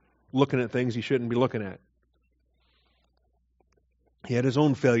looking at things he shouldn't be looking at. He had his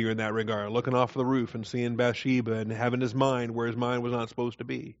own failure in that regard, looking off the roof and seeing Bathsheba and having his mind where his mind was not supposed to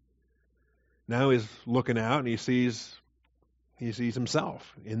be. Now he's looking out and he sees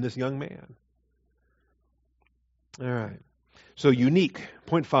himself in this young man. All right. So unique,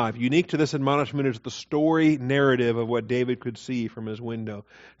 point 5, unique to this admonishment is the story narrative of what David could see from his window.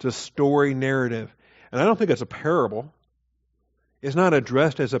 It's a story narrative. And I don't think it's a parable. It's not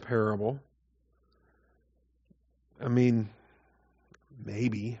addressed as a parable. I mean,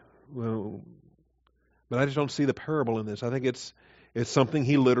 maybe. Well, but I just don't see the parable in this. I think it's something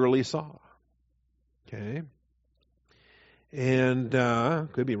he literally saw. Okay? And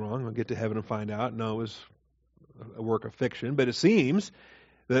could be wrong. I'll get to heaven and find out. No, it was a work of fiction. But it seems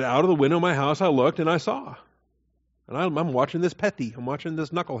that out of the window of my house I looked and I saw. And I'm watching this petty. I'm watching this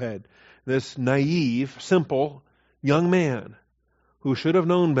knucklehead. This naive, simple young man who should have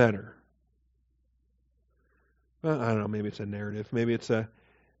known better. Well, I don't know. Maybe it's a narrative. Maybe it's a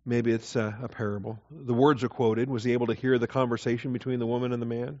parable. The words are quoted. Was he able to hear the conversation between the woman and the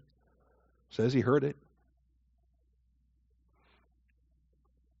man? It says he heard it.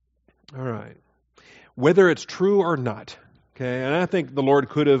 All right. Whether it's true or not, okay, and I think the Lord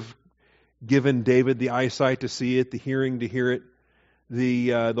could have given David the eyesight to see it, the hearing to hear it,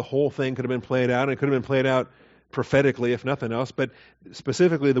 the whole thing could have been played out, and it could have been played out prophetically, if nothing else, but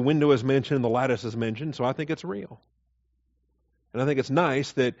specifically the window is mentioned, the lattice is mentioned, so I think it's real. And I think it's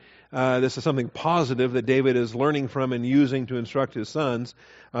nice that this is something positive that David is learning from and using to instruct his sons,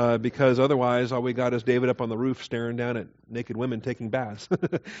 because otherwise all we got is David up on the roof staring down at naked women taking baths.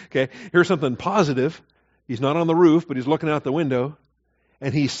 Okay, here's something positive. He's not on the roof, but he's looking out the window,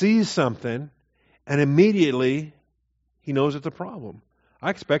 and he sees something, and immediately he knows it's a problem. I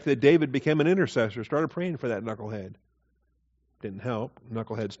expect that David became an intercessor, started praying for that knucklehead. Didn't help.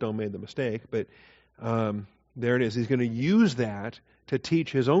 Knucklehead still made the mistake, but there it is. He's going to use that to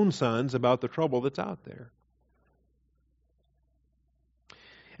teach his own sons about the trouble that's out there.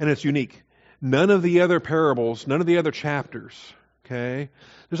 And it's unique. None of the other parables, none of the other chapters, okay?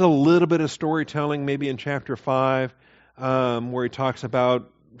 There's a little bit of storytelling maybe in chapter 5 where he talks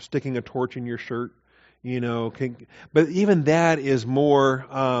about sticking a torch in your shirt, but even that is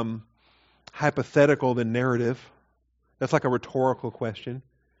more hypothetical than narrative. That's like a rhetorical question.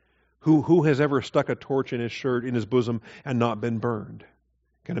 Who has ever stuck a torch in his shirt, in his bosom, and not been burned?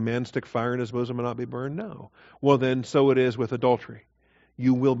 Can a man stick fire in his bosom and not be burned? No. Well, then, so it is with adultery.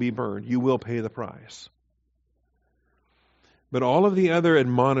 You will be burned. You will pay the price. But all of the other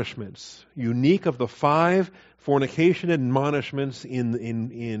admonishments, unique of the 5 fornication admonishments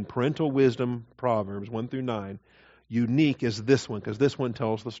in parental wisdom, Proverbs 1 through 9, unique is this one, because this one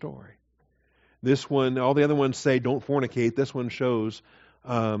tells the story. This one, all the other ones say don't fornicate. This one shows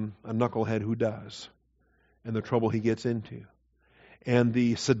a knucklehead who does, and the trouble he gets into, and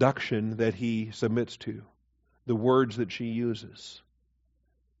the seduction that he submits to, the words that she uses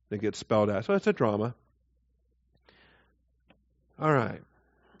that get spelled out. So it's a drama. All right.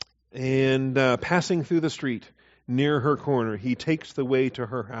 And passing through the street near her corner, he takes the way to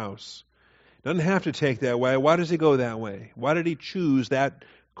her house. Doesn't have to take that way. Why does he go that way? Why did he choose that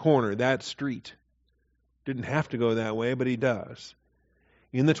corner, that street? Didn't have to go that way, but he does.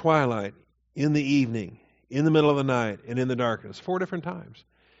 In the twilight, in the evening, in the middle of the night, and in the darkness. 4 different times.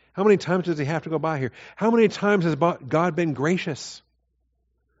 How many times does he have to go by here? How many times has God been gracious?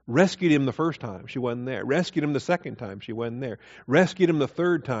 Rescued him the first time, she wasn't there. Rescued him the second time, she wasn't there. Rescued him the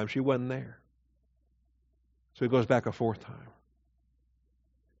third time, she wasn't there. So he goes back a fourth time.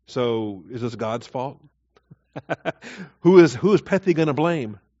 So is this God's fault? Who is Pethi going to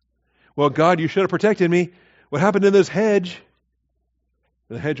blame? Well, God, you should have protected me. What happened to this hedge?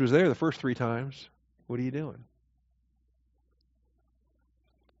 The hedge was there the first 3 times. What are you doing?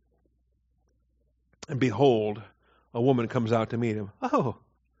 And behold, a woman comes out to meet him. Oh,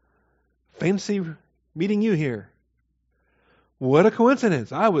 fancy meeting you here. What a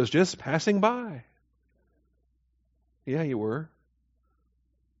coincidence. I was just passing by. Yeah, you were.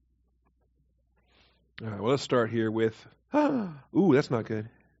 All right, well, let's start here with, ooh, that's not good.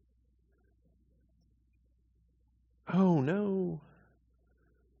 Oh, no.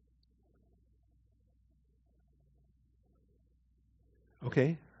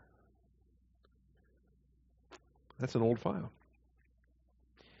 Okay. That's an old file.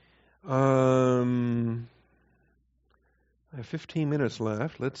 I have 15 minutes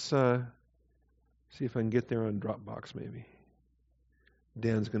left. Let's see if I can get there on Dropbox, maybe.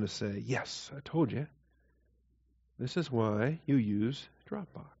 Dan's going to say, yes, I told you. This is why you use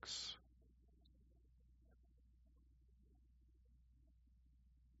Dropbox.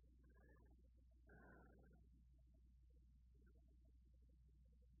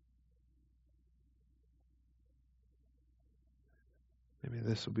 Maybe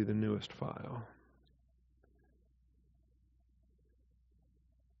this will be the newest file.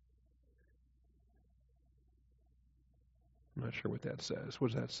 I'm not sure what that says.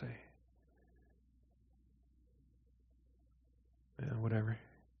 What does that say? Yeah, whatever.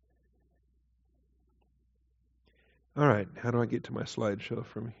 All right, how do I get to my slideshow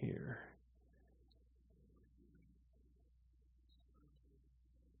from here?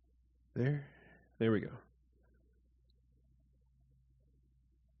 There we go.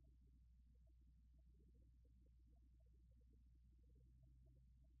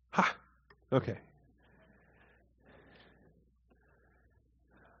 Ha! Okay.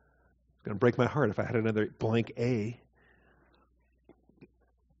 It's going to break my heart if I had another blank A.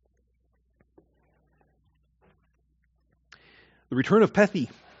 The return of Pethi.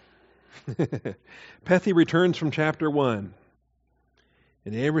 Pethi returns from chapter 1.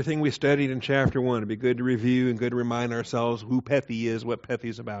 And everything we studied in chapter 1, it'd be good to review and good to remind ourselves who Pethi is, what Pethi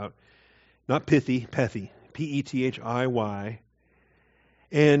is about. Not pithy, Pethi. P-E-T-H-I-Y.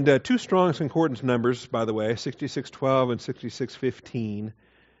 And 2 strong concordance numbers, by the way, 6612 and 6615.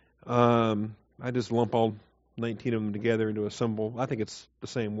 I just lump all 19 of them together into a symbol. I think it's the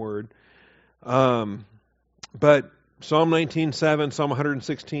same word. But Psalm 19:7, Psalm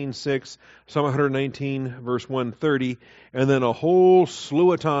 116:6, Psalm 119, verse 130, and then a whole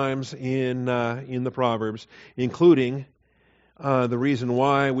slew of times in the Proverbs, including the reason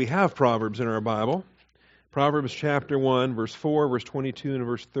why we have Proverbs in our Bible. Proverbs chapter 1, verse 4, verse 22, and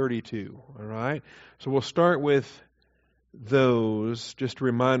verse 32. All right? So we'll start with those just to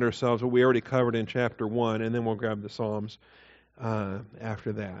remind ourselves what we already covered in chapter 1, and then we'll grab the Psalms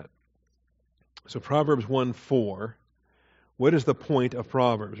after that. So Proverbs 1:4. What is the point of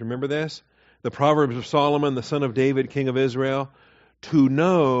Proverbs? Remember this? The Proverbs of Solomon, the son of David, king of Israel, to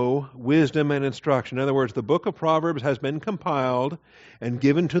know wisdom and instruction. In other words, the book of Proverbs has been compiled and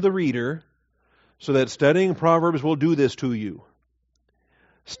given to the reader so that studying Proverbs will do this to you.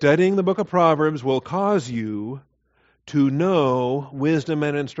 Studying the book of Proverbs will cause you to know wisdom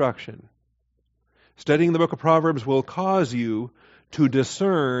and instruction. Studying the book of Proverbs will cause you to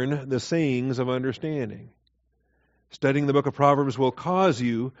discern the sayings of understanding. Studying the book of Proverbs will cause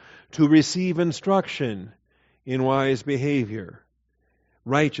you to receive instruction in wise behavior,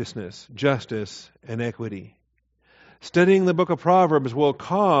 righteousness, justice, and equity. Studying the book of Proverbs will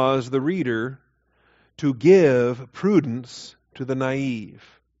cause the reader to give prudence to the naive,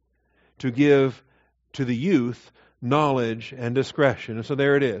 to give to the youth knowledge and discretion. And so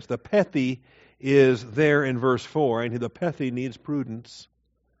there it is. The Pethi is there in verse 4, and the Pethi needs prudence.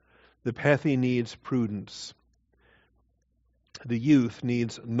 The Pethi needs prudence. The youth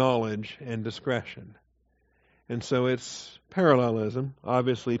needs knowledge and discretion. And so it's parallelism.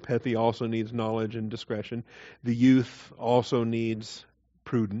 Obviously, Pethi also needs knowledge and discretion. The youth also needs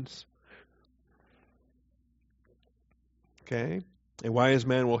prudence. Okay? A wise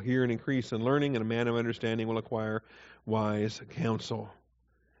man will hear and increase in learning, and a man of understanding will acquire wise counsel.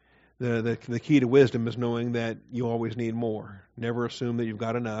 The key to wisdom is knowing that you always need more. Never assume that you've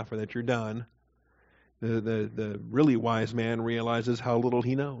got enough or that you're done. The really wise man realizes how little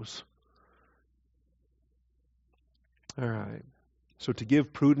he knows. All right. So to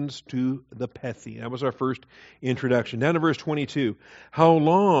give prudence to the pethy. That was our first introduction. Down to verse 22. How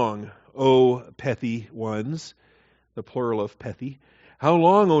long, O pethy ones, the plural of pethy, how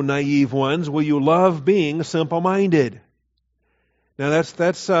long, O naive ones, will you love being simple-minded? Now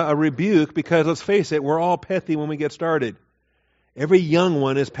that's a rebuke because, let's face it, we're all pethy when we get started. Every young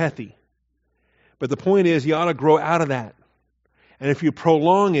one is pethy. But the point is, you ought to grow out of that. And if you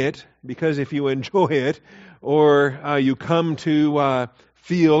prolong it, because if you enjoy it, or you come to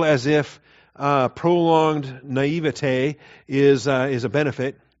feel as if prolonged naivete is a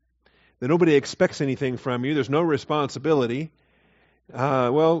benefit, that nobody expects anything from you, there's no responsibility,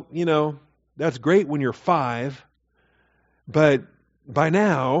 well, that's great when you're 5, but by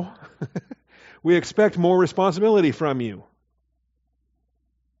now, we expect more responsibility from you.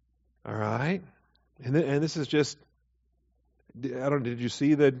 All right? And this is just, did you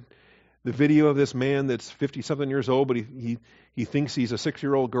see the video of this man that's 50-something years old, but he thinks he's a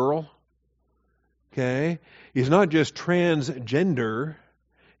 6-year-old girl? Okay? He's not just transgender,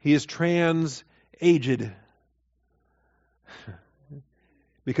 he is trans-aged.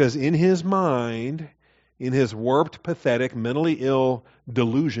 Because in his mind, in his warped, pathetic, mentally ill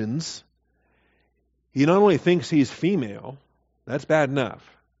delusions, he not only thinks he's female, that's bad enough.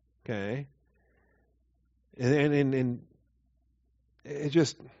 Okay? And it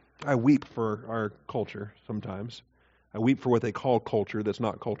just, I weep for our culture sometimes. I weep for what they call culture that's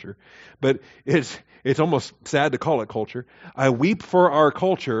not culture. But it's almost sad to call it culture. I weep for our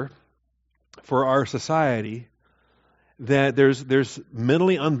culture, for our society, that there's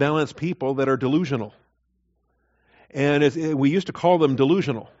mentally unbalanced people that are delusional. And we used to call them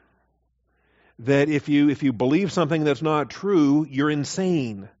delusional. That if you believe something that's not true, you're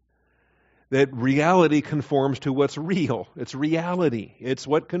insane. That reality conforms to what's real. It's reality. It's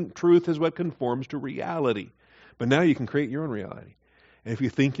truth is what conforms to reality. But now you can create your own reality. And if you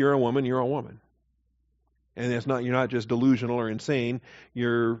think you're a woman, you're a woman. And you're not just delusional or insane,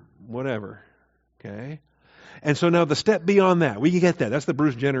 you're whatever. Okay? And so now the step beyond that, we get that. That's the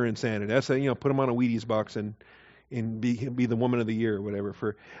Bruce Jenner insanity. That's put him on a Wheaties box and be the woman of the year or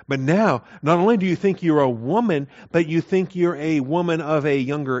whatever. But now, not only do you think you're a woman, but you think you're a woman of a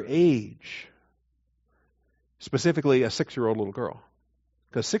younger age. Specifically, a 6-year-old little girl.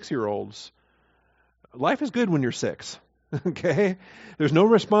 Because 6-year-olds, life is good when you're 6. Okay? There's no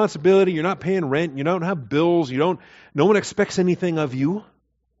responsibility. You're not paying rent. You don't have bills. No one expects anything of you.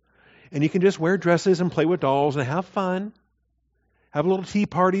 And you can just wear dresses and play with dolls and have fun. Have little tea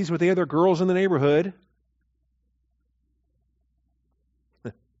parties with the other girls in the neighborhood.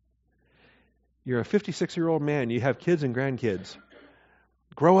 You're a 56-year-old man. You have kids and grandkids.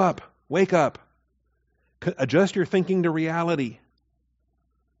 Grow up. Wake up. Adjust your thinking to reality.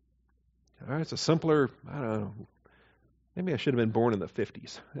 All right, it's a simpler, I don't know, maybe I should have been born in the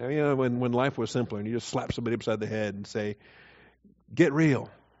 50s. When life was simpler and you just slap somebody upside the head and say, get real.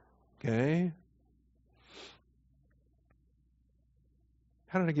 Okay?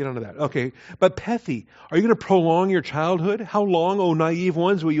 How did I get onto that? Okay, but pethy, are you going to prolong your childhood? How long, O naive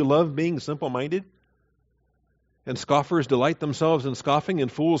ones, will you love being simple-minded? And scoffers delight themselves in scoffing,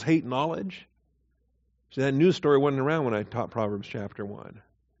 and fools hate knowledge? See, that news story wasn't around when I taught Proverbs chapter 1.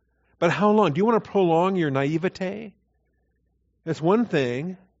 But how long? Do you want to prolong your naivete? That's one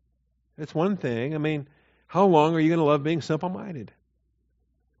thing. I mean, how long are you going to love being simple-minded?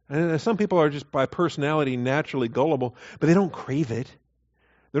 And some people are just by personality naturally gullible, but they don't crave it.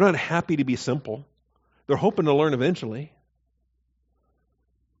 They're not happy to be simple. They're hoping to learn eventually.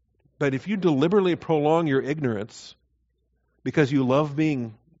 But if you deliberately prolong your ignorance because you love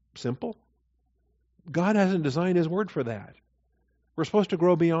being simple, God hasn't designed His Word for that. We're supposed to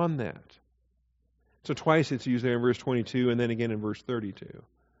grow beyond that. So twice it's used there in verse 22 and then again in verse 32.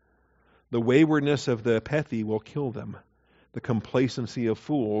 The waywardness of the pethy will kill them. The complacency of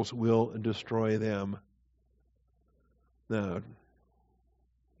fools will destroy them. Now,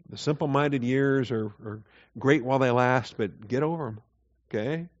 the simple-minded years are great while they last, but get over them,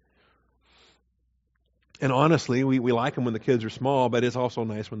 okay? And honestly, we like them when the kids are small, but it's also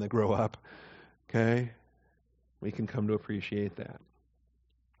nice when they grow up, okay? We can come to appreciate that.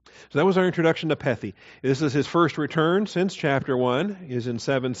 So that was our introduction to pethy. This is his first return since chapter 1, is in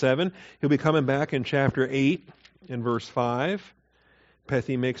 7:7. He'll be coming back in chapter 8 in verse 5.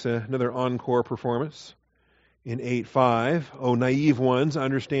 Pethy makes another encore performance. In 8:5, O naive ones,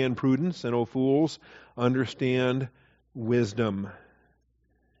 understand prudence, and O fools, understand wisdom.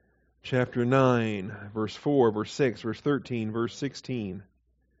 Chapter 9, verse 4, verse 6, verse 13, verse 16.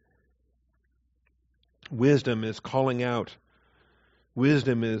 Wisdom is calling out.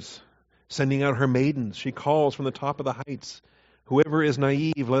 Wisdom is sending out her maidens. She calls from the top of the heights. Whoever is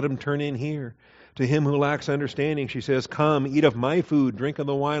naive, let him turn in here. To him who lacks understanding, she says, come, eat of my food, drink of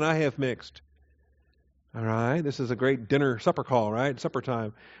the wine I have mixed. All right, this is a great supper call, right? Supper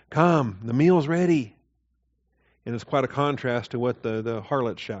time. Come, the meal's ready. And it's quite a contrast to what the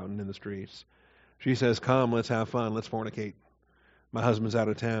harlot's shouting in the streets. She says, come, let's have fun, let's fornicate. My husband's out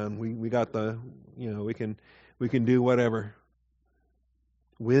of town. We got we can do whatever.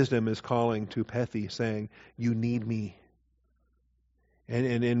 Wisdom is calling to Pethi, saying, you need me.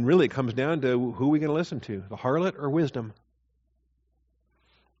 And really it comes down to who are we going to listen to, the harlot or wisdom?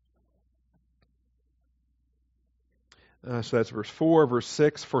 So that's verse 4. Verse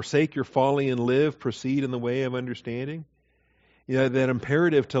 6, forsake your folly and live, proceed in the way of understanding. That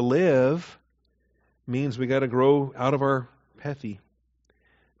imperative to live means we got to grow out of our Pethi.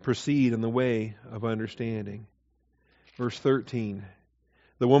 Proceed in the way of understanding. Verse 13,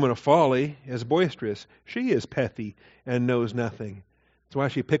 the woman of folly is boisterous. She is Pethi and knows nothing. That's why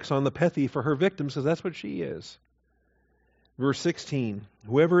she picks on the Pethi for her victims, because that's what she is. Verse 16,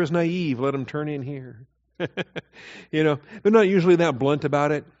 whoever is naive, let him turn in here. They're not usually that blunt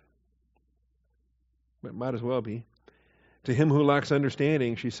about it. But might as well be. To him who lacks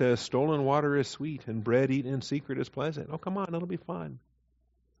understanding, she says, stolen water is sweet, and bread eaten in secret is pleasant. Oh, come on, it'll be fun.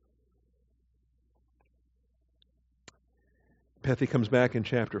 Pethi comes back in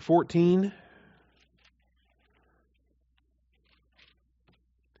chapter 14.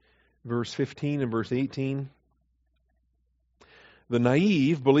 Verse 15 and verse 18. The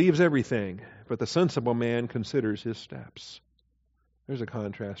naive believes everything, but the sensible man considers his steps. There's a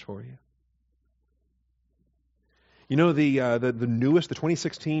contrast for you. The newest, the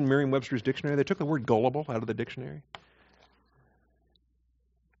 2016 Merriam-Webster's dictionary, they took the word gullible out of the dictionary.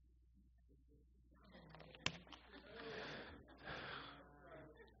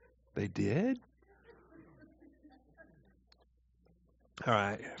 They did? All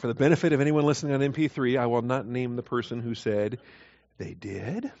right. For the benefit of anyone listening on MP3, I will not name the person who said they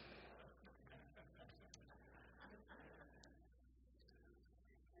did.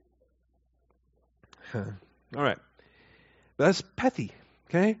 All right. That's Pethi,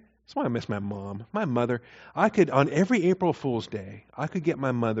 okay? That's why I miss my mom. My mother, on every April Fool's Day, I could get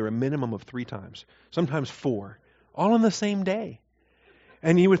my mother a minimum of 3 times, sometimes 4, all on the same day.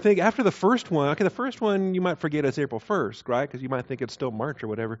 And you would think after the first one you might forget it's April 1st, right? Because you might think it's still March or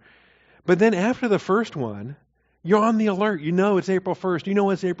whatever. But then after the first one, you're on the alert. You know it's April 1st. You know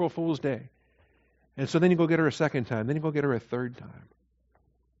it's April Fool's Day. And so then you go get her a second time. Then you go get her a third time.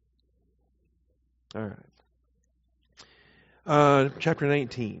 All right. Chapter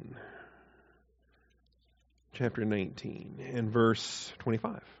 19. Chapter 19 and verse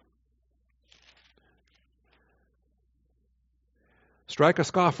 25. Strike a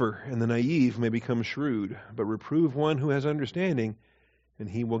scoffer, and the naive may become shrewd, but reprove one who has understanding, and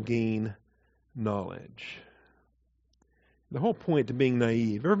he will gain knowledge. The whole point to being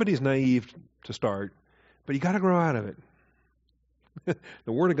naive, everybody's naive to start, but you got to grow out of it.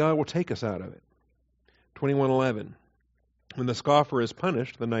 The Word of God will take us out of it. 21:11. When the scoffer is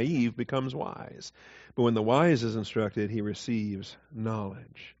punished, the naive becomes wise, but when the wise is instructed, he receives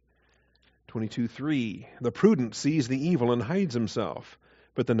knowledge. 22:3. The prudent sees the evil and hides himself,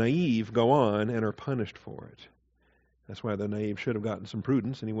 but the naive go on and are punished for it. That's why the naive should have gotten some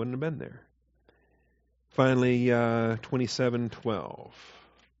prudence and he wouldn't have been there. Finally, 27:12.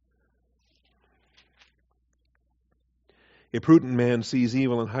 A prudent man sees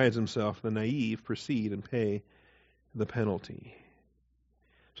evil and hides himself. The naive proceed and pay the penalty.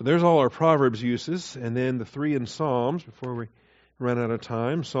 So there's all our Proverbs uses, and then the 3 in Psalms before we run out of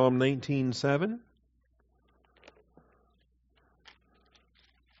time. Psalm 19:7.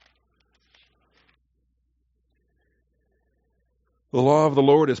 The law of the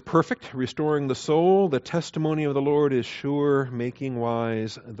Lord is perfect, restoring the soul. The testimony of the Lord is sure, making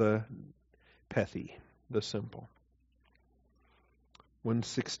wise the Pethi, the simple.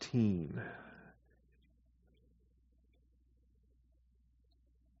 116.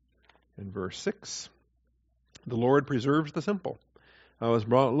 And verse 6. The Lord preserves the simple. I was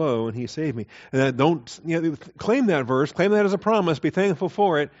brought low, and he saved me. And don't claim that verse, claim that as a promise, be thankful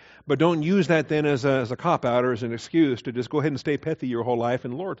for it, but don't use that then as a cop-out or as an excuse to just go ahead and stay Pethi your whole life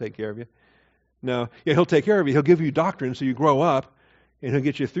and the Lord will take care of you. No, He'll take care of you. He'll give you doctrine so you grow up, and He'll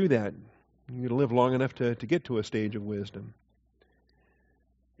get you through that. You're going to live long enough to get to a stage of wisdom.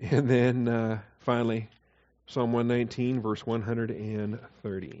 And then finally, Psalm 119, verse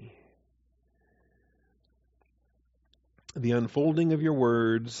 130. The unfolding of your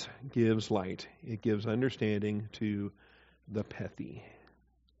words gives light. It gives understanding to the Pethi.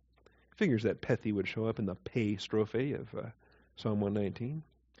 Figures that Pethi would show up in the pay strophe of Psalm 119.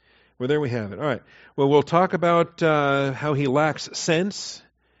 Well, there we have it. All right. Well, we'll talk about how he lacks sense.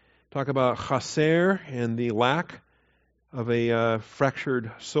 Talk about chaser and the lack of a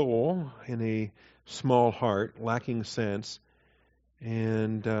fractured soul in a small heart, lacking sense,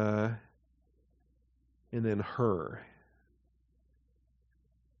 and then her.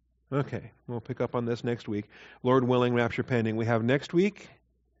 Okay, we'll pick up on this next week. Lord willing, rapture pending. We have next week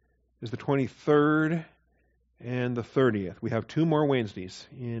is the 23rd and the 30th. We have 2 more Wednesdays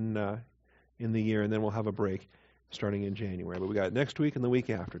in the year, and then we'll have a break starting in January. But we got next week and the week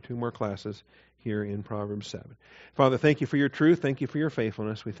after, 2 more classes here in Proverbs 7. Father, thank you for your truth. Thank you for your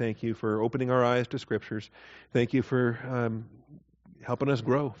faithfulness. We thank you for opening our eyes to Scriptures. Thank you for helping us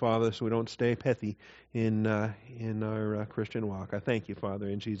grow, Father, so we don't stay petty in our Christian walk. I thank you, Father,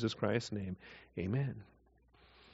 in Jesus Christ's name. Amen.